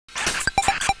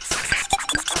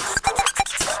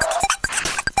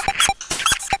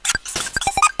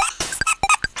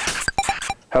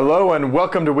Hello and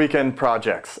welcome to Weekend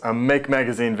Projects, a Make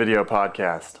Magazine video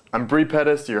podcast. I'm Bree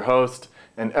Pettis, your host,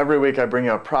 and every week I bring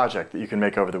you a project that you can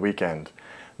make over the weekend.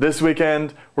 This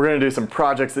weekend, we're going to do some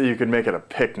projects that you can make at a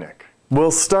picnic.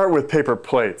 We'll start with paper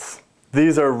plates.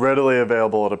 These are readily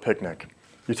available at a picnic.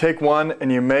 You take one and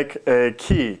you make a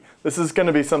key. This is going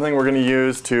to be something we're going to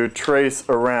use to trace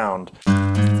around.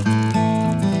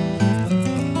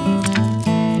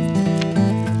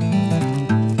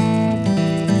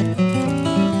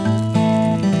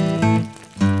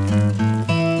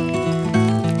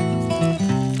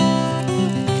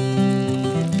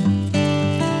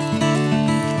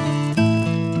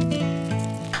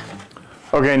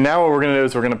 Okay, now what we're going to do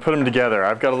is we're going to put them together.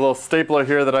 I've got a little stapler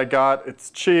here that I got.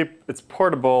 It's cheap, it's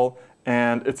portable,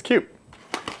 and it's cute.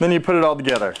 Then you put it all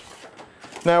together.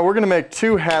 Now we're going to make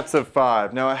two hats of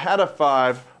 5. Now a hat of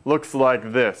 5 looks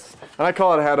like this. And I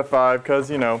call it a hat of 5 because,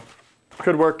 you know,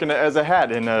 could work as a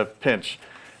hat in a pinch.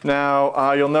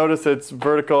 Now you'll notice it's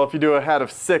vertical. If you do a hat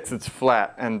of 6, it's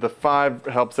flat, and the 5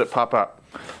 helps it pop up.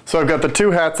 So I've got the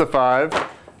two hats of 5.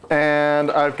 And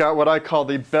I've got what I call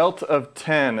the belt of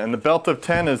 10, and the belt of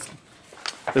 10 is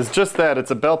just that.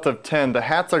 It's a belt of 10. The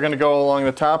hats are going to go along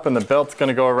the top, and the belt's going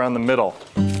to go around the middle.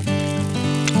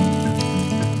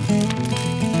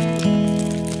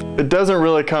 It doesn't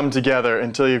really come together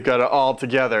until you've got it all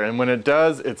together, and when it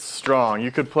does, it's strong. You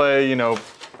could play,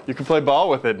 you could play ball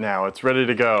with it now. It's ready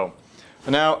to go.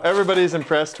 And now everybody's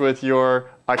impressed with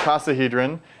your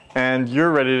icosahedron, and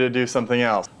you're ready to do something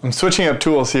else. I'm switching up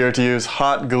tools here to use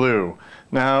hot glue.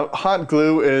 Now, hot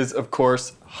glue is, of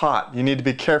course, hot. You need to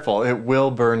be careful. It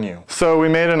will burn you. So we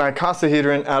made an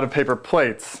icosahedron out of paper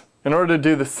plates. In order to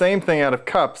do the same thing out of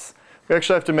cups, we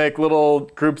actually have to make little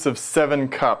groups of 7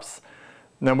 cups.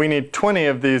 Now we need 20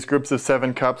 of these groups of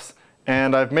 7 cups,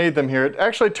 and I've made them here. It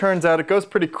actually turns out it goes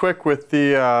pretty quick with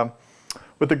the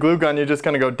glue gun. You're just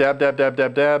going to go dab, dab, dab,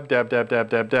 dab, dab, dab, dab, dab,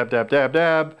 dab, dab, dab, dab,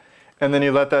 dab. And then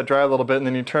you let that dry a little bit, and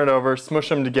then you turn it over, smush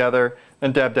them together,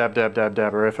 and dab, dab, dab, dab,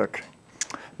 dabberific.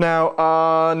 Now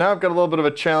I've got a little bit of a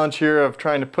challenge here of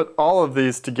trying to put all of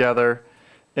these together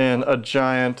in a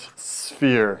giant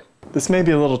sphere. This may be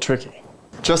a little tricky.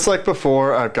 Just like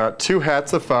before, I've got 2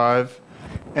 hats of 5,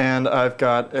 and I've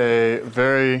got a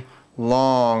very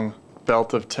long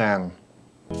belt of 10.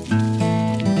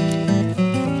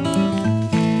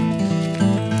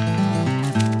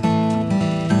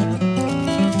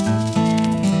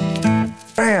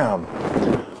 Bam!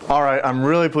 All right, I'm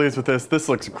really pleased with this. This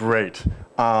looks great.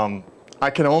 I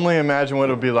can only imagine what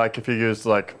it would be like if you used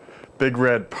like big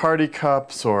red party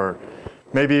cups, or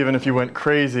maybe even if you went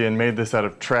crazy and made this out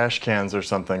of trash cans or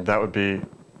something. That would be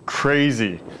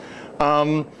crazy.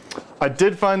 I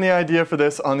did find the idea for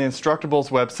this on the Instructables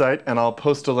website, and I'll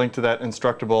post a link to that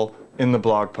Instructable in the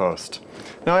blog post.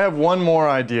 Now I have one more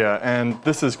idea, and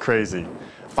this is crazy.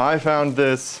 I found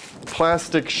this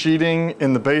plastic sheeting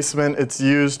in the basement. It's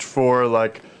used for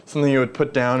like something you would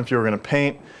put down if you were going to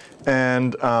paint,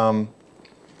 and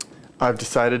I've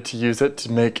decided to use it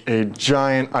to make a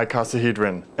giant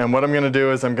icosahedron. And what I'm going to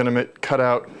do is I'm going to cut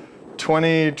out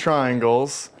 20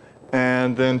 triangles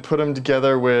and then put them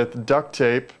together with duct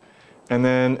tape and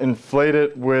then inflate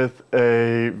it with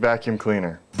a vacuum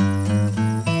cleaner.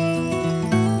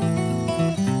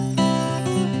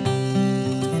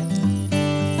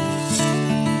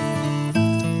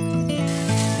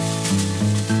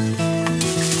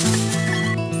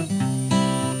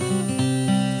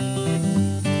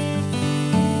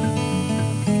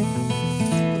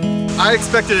 I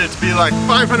expected it to be like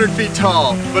 500 feet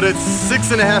tall, but it's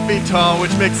 6.5 feet tall,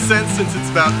 which makes sense since it's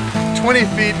about 20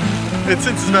 feet. Since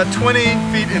it's about 20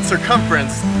 feet in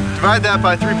circumference, divide that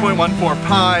by 3.14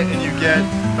 pi, and you get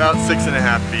about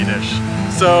 6.5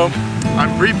 feet-ish. So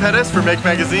I'm Bree Pettis for Make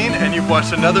Magazine, and you've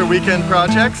watched another Weekend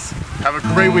Projects. Have a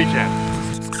great weekend.